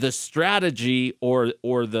the strategy or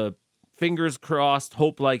the fingers crossed,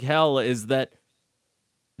 hope like hell is that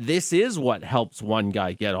this is what helps one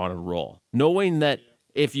guy get on a roll. Knowing that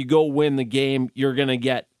if you go win the game, you're going to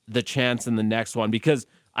get the chance in the next one. Because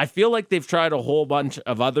I feel like they've tried a whole bunch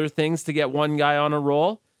of other things to get one guy on a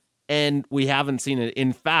roll, and we haven't seen it.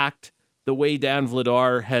 In fact, the way Dan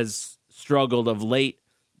Vladar has struggled of late,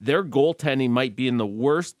 their goaltending might be in the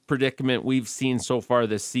worst predicament we've seen so far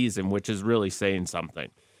this season, which is really saying something.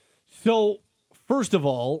 So, first of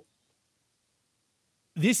all,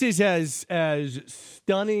 this is as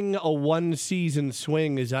stunning a one-season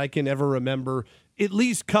swing as I can ever remember, at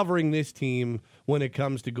least covering this team when it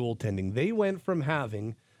comes to goaltending. They went from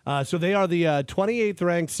having, so they are the 28th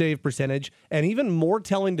ranked save percentage, and even more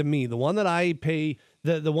telling to me, the one that I pay,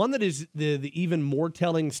 the one that is the even more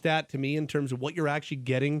telling stat to me in terms of what you're actually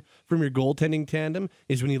getting from your goaltending tandem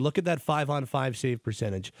is when you look at that 5-on-5 save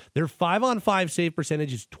percentage. Their 5-on-5 save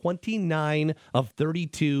percentage is 29 of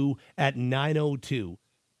 32 at .902.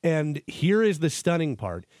 And here is the stunning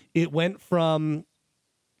part. It went from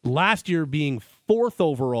last year being 4th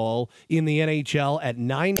overall in the NHL at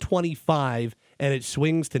 .925, and it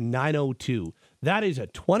swings to .902. That is a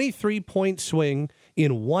 23-point swing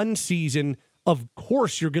in one season. Of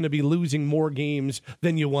course, you're going to be losing more games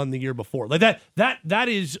than you won the year before. Like that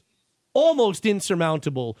is almost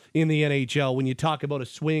insurmountable in the NHL when you talk about a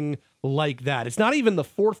swing like that. It's not even the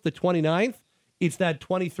 4th to 29th. It's that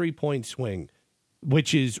 23-point swing,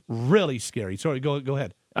 which is really scary. Sorry, go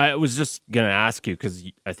ahead. I was just going to ask you, because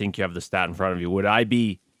I think you have the stat in front of you. Would I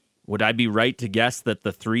be right to guess that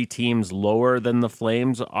the 3 teams lower than the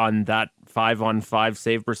Flames on that 5-on-5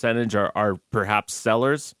 save percentage are perhaps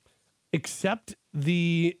sellers? Except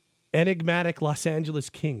the enigmatic Los Angeles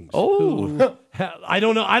Kings. Oh, I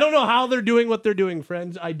don't know how they're doing what they're doing,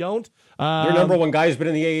 friends. I don't. Their number one guy's been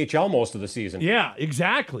in the AHL most of the season. Yeah,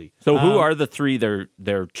 exactly. So who are the 3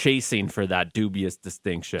 they're chasing for that dubious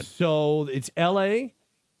distinction? So it's LA,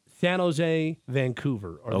 San Jose,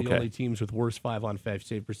 Vancouver are the only teams with worse 5-on-5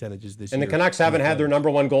 save percentages this year. And the Canucks haven't had their number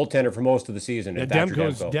one goaltender for most of the season. Yeah,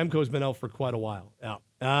 Demko's been out for quite a while.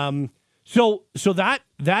 Yeah. So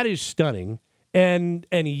that is stunning. And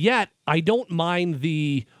yet, I don't mind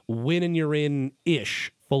the win and you're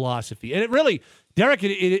in-ish philosophy. And it really, Derek,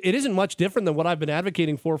 it isn't much different than what I've been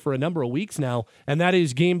advocating for a number of weeks now, and that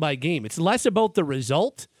is game by game. It's less about the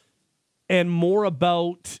result and more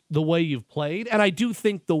about the way you've played. And I do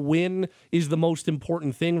think the win is the most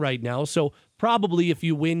important thing right now. So probably if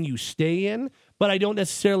you win, you stay in. But I don't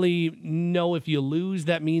necessarily know if you lose,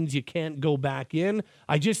 that means you can't go back in.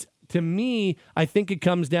 To me, I think it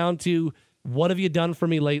comes down to, what have you done for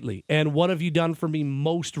me lately? And what have you done for me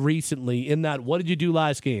most recently in that, what did you do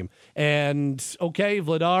last game? And, okay,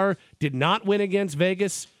 Vladar did not win against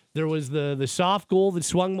Vegas. There was the soft goal that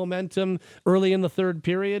swung momentum early in the third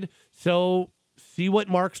period. So see what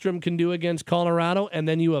Markstrom can do against Colorado, and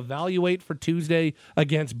then you evaluate for Tuesday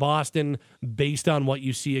against Boston based on what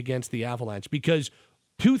you see against the Avalanche. Because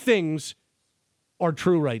 2 things are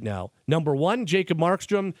true right now. Number one, Jacob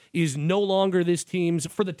Markstrom is no longer this team's,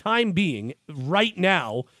 for the time being, right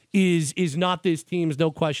now, is not this team's,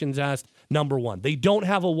 no questions asked, number one. They don't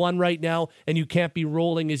have a one right now, and you can't be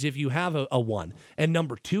rolling as if you have a one. And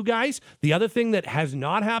number two, guys, the other thing that has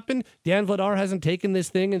not happened, Dan Vladar hasn't taken this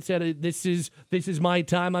thing and said, this is my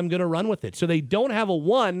time, I'm going to run with it. So they don't have a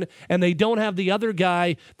one, and they don't have the other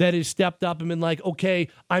guy that has stepped up and been like, okay,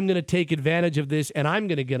 I'm going to take advantage of this, and I'm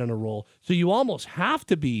going to get on a roll. So you almost have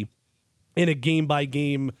to be in a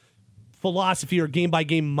game-by-game philosophy or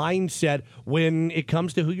game-by-game mindset when it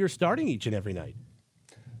comes to who you're starting each and every night.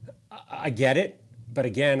 I get it, but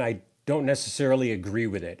again, I don't necessarily agree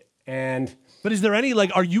with it. But is there any,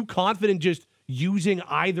 are you confident just using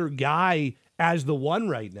either guy as the one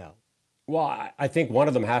right now? Well, I think one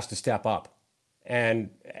of them has to step up.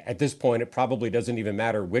 And at this point, it probably doesn't even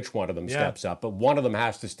matter which one of them steps up, but one of them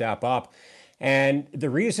has to step up. And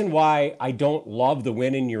the reason why I don't love the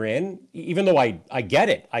win and you're in, even though I get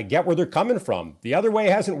it, I get where they're coming from. The other way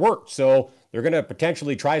hasn't worked, so they're going to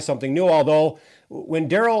potentially try something new. Although when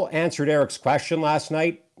Daryl answered Eric's question last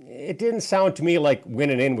night, it didn't sound to me like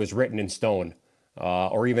win and in was written in stone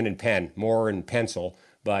or even in pen, more in pencil.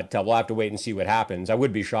 But we'll have to wait and see what happens. I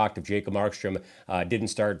would be shocked if Jacob Markstrom didn't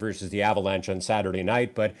start versus the Avalanche on Saturday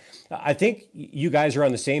night. But I think you guys are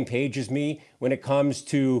on the same page as me when it comes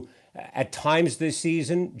to, at times this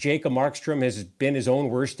season, Jacob Markstrom has been his own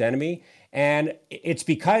worst enemy. And it's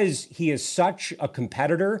because he is such a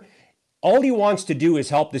competitor. All he wants to do is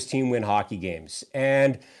help this team win hockey games.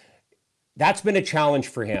 And that's been a challenge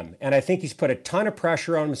for him. And I think he's put a ton of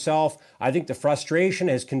pressure on himself. I think the frustration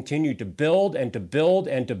has continued to build and to build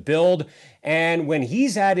and to build. And when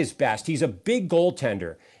he's at his best, he's a big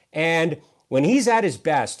goaltender. And when he's at his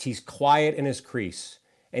best, he's quiet in his crease.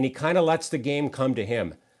 And he kind of lets the game come to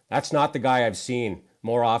him. That's not the guy I've seen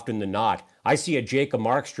more often than not. I see a Jacob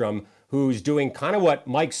Markstrom who's doing kind of what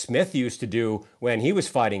Mike Smith used to do when he was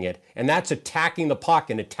fighting it, and that's attacking the puck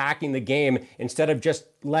and attacking the game instead of just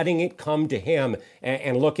letting it come to him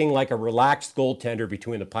and looking like a relaxed goaltender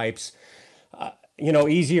between the pipes.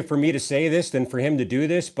 Easier for me to say this than for him to do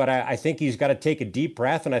this, but I think he's got to take a deep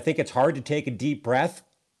breath, and I think it's hard to take a deep breath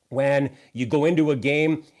when you go into a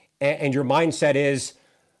game and your mindset is,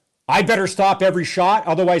 I better stop every shot,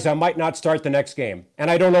 otherwise I might not start the next game. And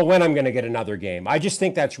I don't know when I'm going to get another game. I just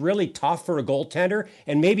think that's really tough for a goaltender,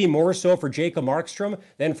 and maybe more so for Jacob Markstrom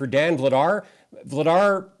than for Dan Vladar.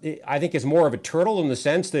 Vladar, I think, is more of a turtle in the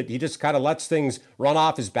sense that he just kind of lets things run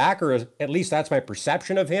off his back, or at least that's my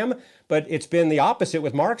perception of him. But it's been the opposite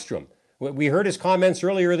with Markstrom. We heard his comments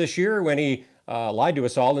earlier this year when he lied to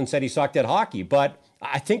us all and said he sucked at hockey. But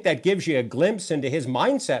I think that gives you a glimpse into his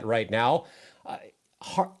mindset right now.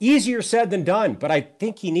 Easier said than done, but I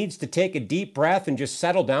think he needs to take a deep breath and just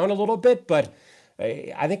settle down a little bit. But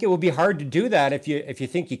I think it will be hard to do that if you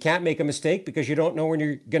think you can't make a mistake because you don't know when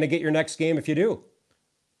you're going to get your next game if you do.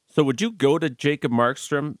 So would you go to Jacob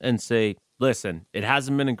Markstrom and say, listen, it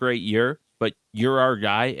hasn't been a great year, but you're our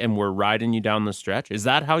guy and we're riding you down the stretch? Is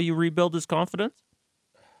that how you rebuild his confidence?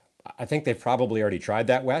 I think they've probably already tried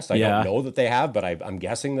that, Wes. I don't know that they have, but I'm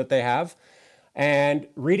guessing that they have. And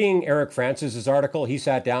reading Eric Francis's article, he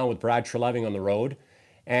sat down with Brad Treleving on the road,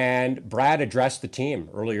 and Brad addressed the team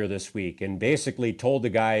earlier this week and basically told the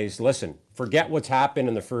guys, listen, forget what's happened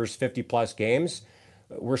in the first 50-plus games.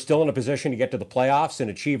 We're still in a position to get to the playoffs and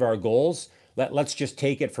achieve our goals. Let's just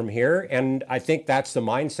take it from here. And I think that's the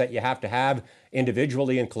mindset you have to have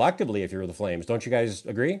individually and collectively if you're the Flames. Don't you guys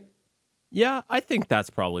agree? Yeah, I think that's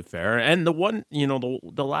probably fair. And the one,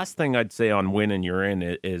 the last thing I'd say on win and you're in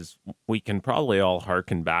is we can probably all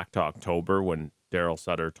harken back to October when Daryl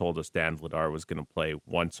Sutter told us Dan Vladar was going to play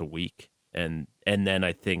once a week and then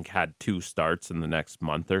I think had 2 starts in the next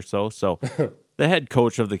month or so. So the head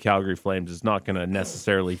coach of the Calgary Flames is not going to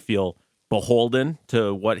necessarily feel beholden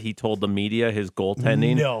to what he told the media his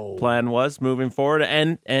goaltending plan was moving forward.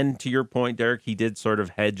 And to your point, Derek, he did sort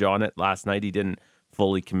of hedge on it last night. He didn't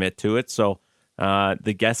fully commit to it. So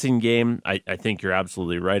the guessing game, I think you're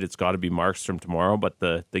absolutely right. It's got to be Markstrom tomorrow, but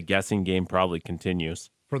the guessing game probably continues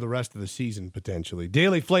for the rest of the season, potentially.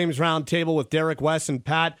 Daily Flames Roundtable with Derek, Wes, and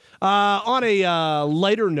Pat. On a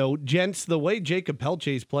lighter note, gents, the way Jacob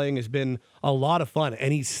Pelche is playing has been a lot of fun,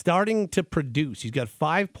 and he's starting to produce. He's got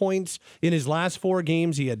 5 points in his last 4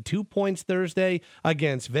 games. He had 2 points Thursday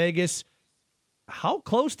against Vegas. How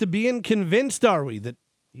close to being convinced are we that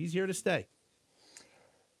he's here to stay?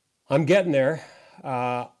 I'm getting there.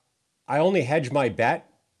 I only hedged my bet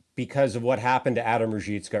because of what happened to Adam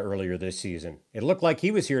Ruzicka earlier this season. It looked like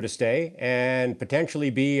he was here to stay and potentially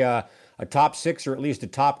be a top 6 or at least a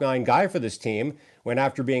top 9 guy for this team when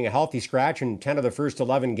after being a healthy scratch in 10 of the first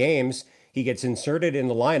 11 games, he gets inserted in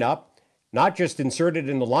the lineup not just inserted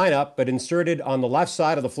in the lineup, but inserted on the left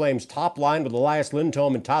side of the Flames' top line with Elias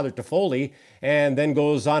Lindholm and Tyler Toffoli, and then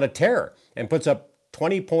goes on a tear and puts up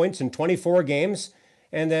 20 points in 24 games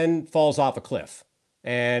and then falls off a cliff.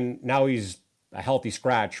 And now he's a healthy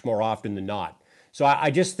scratch more often than not. So I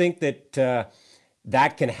just think that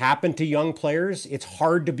that can happen to young players. It's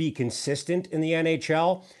hard to be consistent in the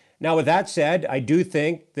NHL. Now, with that said, I do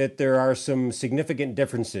think that there are some significant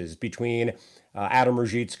differences between Adam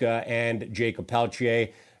Ruzicka and Jacob Pelletier.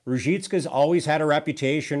 Ruzicka's always had a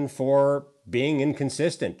reputation for being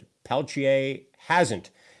inconsistent. Pelletier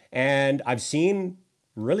hasn't. And I've seen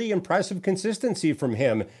really impressive consistency from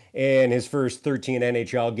him in his first 13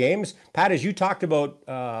 NHL games. Pat, as you talked about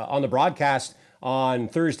on the broadcast on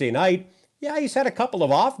Thursday night, yeah, he's had a couple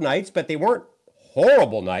of off nights, but they weren't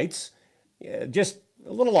horrible nights. Just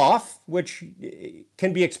a little off, which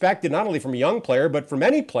can be expected not only from a young player, but from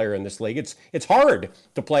any player in this league. It's hard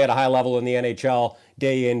to play at a high level in the NHL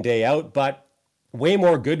day in, day out, but way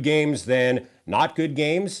more good games than not good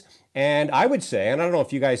games. And I would say, and I don't know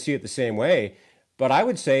if you guys see it the same way, but I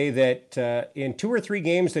would say that in 2 or 3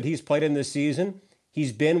 games that he's played in this season,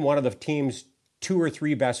 he's been one of the team's 2 or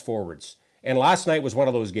 3 best forwards. And last night was one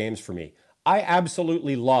of those games for me. I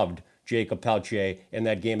absolutely loved Jacob Pelletier in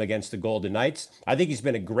that game against the Golden Knights. I think he's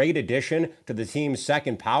been a great addition to the team's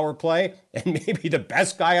second power play, and maybe the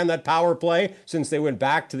best guy on that power play since they went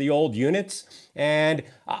back to the old units. And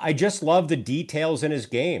I just love the details in his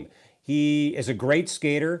game. He is a great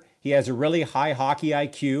skater. He has a really high hockey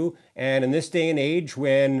IQ. And in this day and age,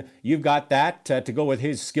 when you've got that to go with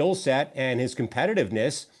his skill set and his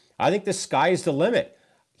competitiveness, I think the sky's the limit.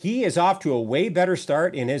 He is off to a way better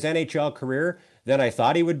start in his NHL career than I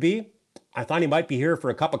thought he would be. I thought he might be here for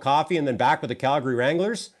a cup of coffee and then back with the Calgary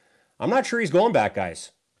Wranglers. I'm not sure he's going back, guys.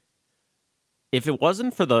 If it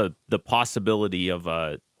wasn't for the possibility of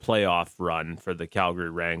a playoff run for the Calgary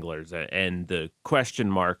Wranglers and the question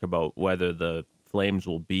mark about whether the Flames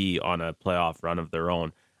will be on a playoff run of their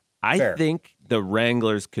own, I think the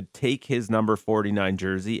Wranglers could take his number 49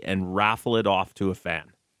 jersey and raffle it off to a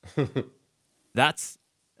fan. That's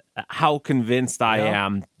how convinced I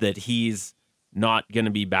am that he's not going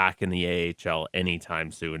to be back in the AHL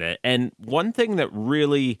anytime soon. And one thing that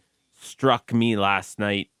really struck me last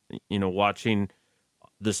night, watching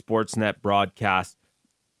the Sportsnet broadcast,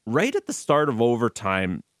 right at the start of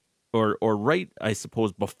overtime, or right, I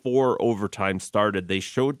suppose, before overtime started, they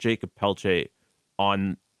showed Jacob Pelletier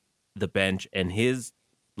on the bench, and his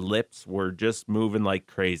lips were just moving like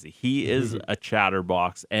crazy. He is a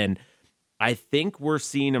chatterbox, and I think we're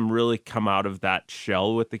seeing him really come out of that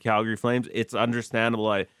shell with the Calgary Flames. It's understandable.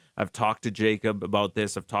 I've talked to Jacob about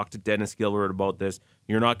this. I've talked to Dennis Gilbert about this.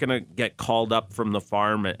 You're not going to get called up from the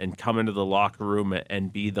farm and come into the locker room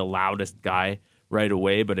and be the loudest guy right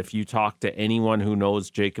away. But if you talk to anyone who knows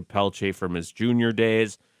Jacob Pelletier from his junior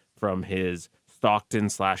days, from his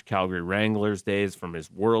Stockton/Calgary Wranglers days, from his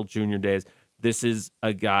World Junior days, this is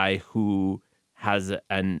a guy who has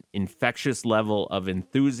an infectious level of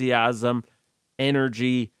enthusiasm,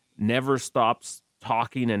 energy, never stops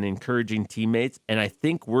talking and encouraging teammates. And I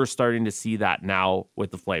think we're starting to see that now with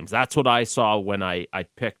the Flames. That's what I saw when I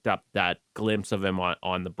picked up that glimpse of him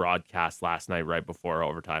on the broadcast last night right before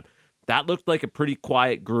overtime. That looked like a pretty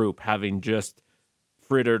quiet group, having just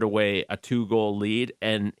frittered away a 2-goal lead.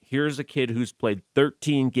 And here's a kid who's played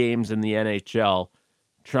 13 games in the NHL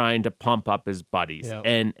trying to pump up his buddies. Yep.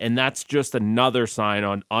 And that's just another sign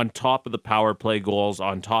on top of the power play goals,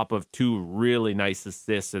 on top of 2 really nice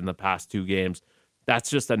assists in the past 2 games.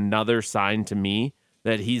 That's just another sign to me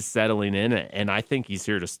that he's settling in, and I think he's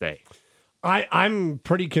here to stay. I'm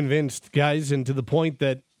pretty convinced, guys, and to the point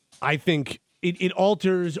that I think it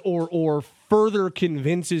alters or further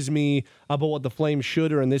convinces me about what the Flames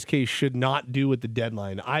should, or in this case should not do at the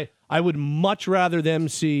deadline. I would much rather them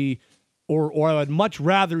see Or I would much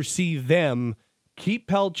rather see them keep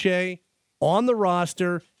Pelletier on the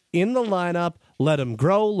roster, in the lineup, let him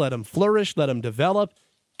grow, let him flourish, let him develop.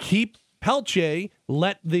 Keep Pelletier,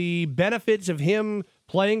 let the benefits of him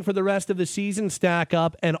playing for the rest of the season stack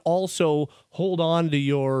up, and also hold on to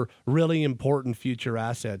your really important future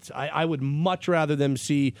assets. I would much rather them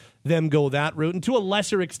see them go that route, and to a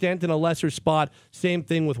lesser extent, in a lesser spot, same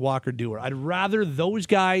thing with Walker Duehr. I'd rather those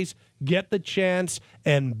guys get the chance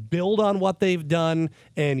and build on what they've done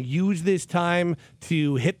and use this time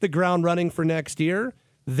to hit the ground running for next year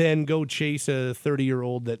than go chase a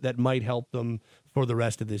 30-year-old that might help them for the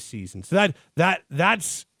rest of this season. So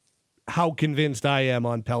that's how convinced I am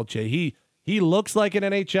on Pelletier. He looks like an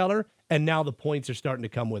NHLer, and now the points are starting to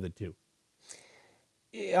come with it too.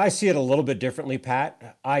 I see it a little bit differently,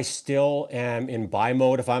 Pat. I still am in buy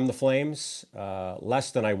mode if I'm the Flames,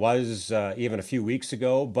 less than I was even a few weeks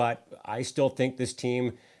ago, but I still think this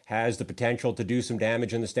team has the potential to do some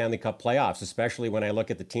damage in the Stanley Cup playoffs, especially when I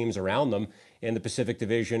look at the teams around them in the Pacific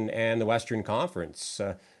Division and the Western Conference.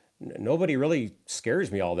 Nobody really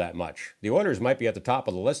scares me all that much. The Oilers might be at the top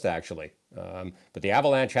of the list, actually. But the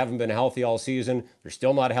Avalanche haven't been healthy all season. They're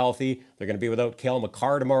still not healthy. They're going to be without Cale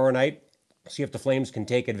Makar tomorrow night. See if the Flames can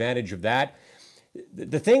take advantage of that.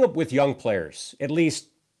 The thing with young players, at least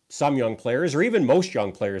some young players, or even most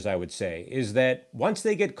young players, I would say, is that once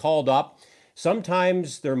they get called up,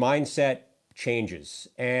 sometimes their mindset changes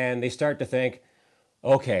and they start to think,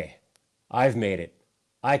 okay, I've made it.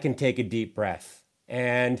 I can take a deep breath.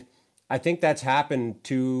 And I think that's happened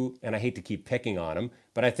to, and I hate to keep picking on him,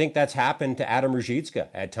 but I think that's happened to Adam Ruzicka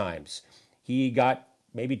at times. He got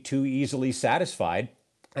maybe too easily satisfied,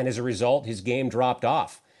 and as a result, his game dropped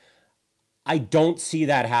off. I don't see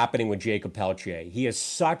that happening with Jacob Pelletier. He is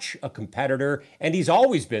such a competitor, and he's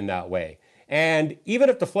always been that way. And even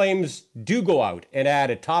if the Flames do go out and add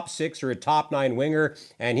a top 6 or a top 9 winger,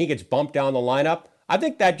 and he gets bumped down the lineup, I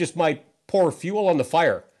think that just might pour fuel on the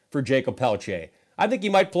fire for Jacob Pelletier. I think he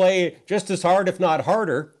might play just as hard, if not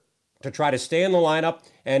harder, to try to stay in the lineup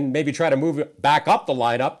and maybe try to move it back up the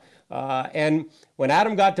lineup. And when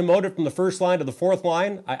Adam got demoted from the first line to the fourth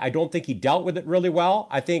line, I don't think he dealt with it really well.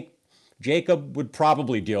 I think Jacob would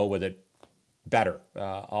probably deal with it better,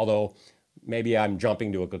 although maybe I'm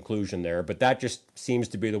jumping to a conclusion there, but that just seems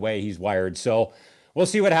to be the way he's wired. So we'll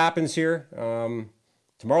see what happens here.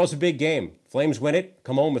 Tomorrow's a big game. Flames win it,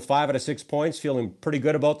 come home with 5 out of 6 points, feeling pretty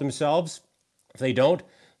good about themselves. If they don't,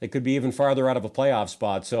 they could be even farther out of a playoff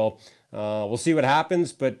spot. So we'll see what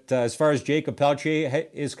happens. But as far as Jacob Pelletier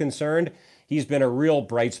is concerned, he's been a real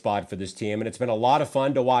bright spot for this team. And it's been a lot of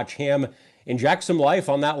fun to watch him inject some life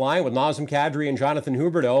on that line with Nazem Kadri and Jonathan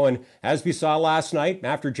Huberdeau. And as we saw last night,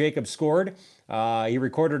 after Jacob scored, he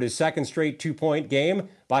recorded his second straight 2-point game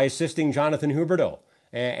by assisting Jonathan Huberdeau.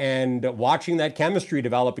 And watching that chemistry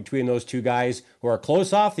develop between those two guys who are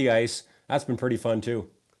close off the ice, that's been pretty fun too.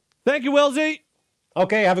 Thank you, Wilsey.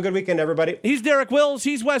 Okay, have a good weekend, everybody. He's Derek Wills.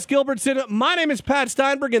 He's Wes Gilbertson. My name is Pat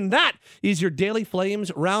Steinberg, and that is your Daily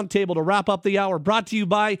Flames Roundtable to wrap up the hour. Brought to you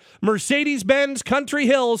by Mercedes-Benz Country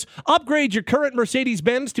Hills. Upgrade your current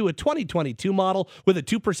Mercedes-Benz to a 2022 model with a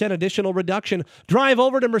 2% additional reduction. Drive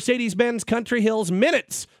over to Mercedes-Benz Country Hills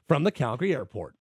minutes from the Calgary Airport.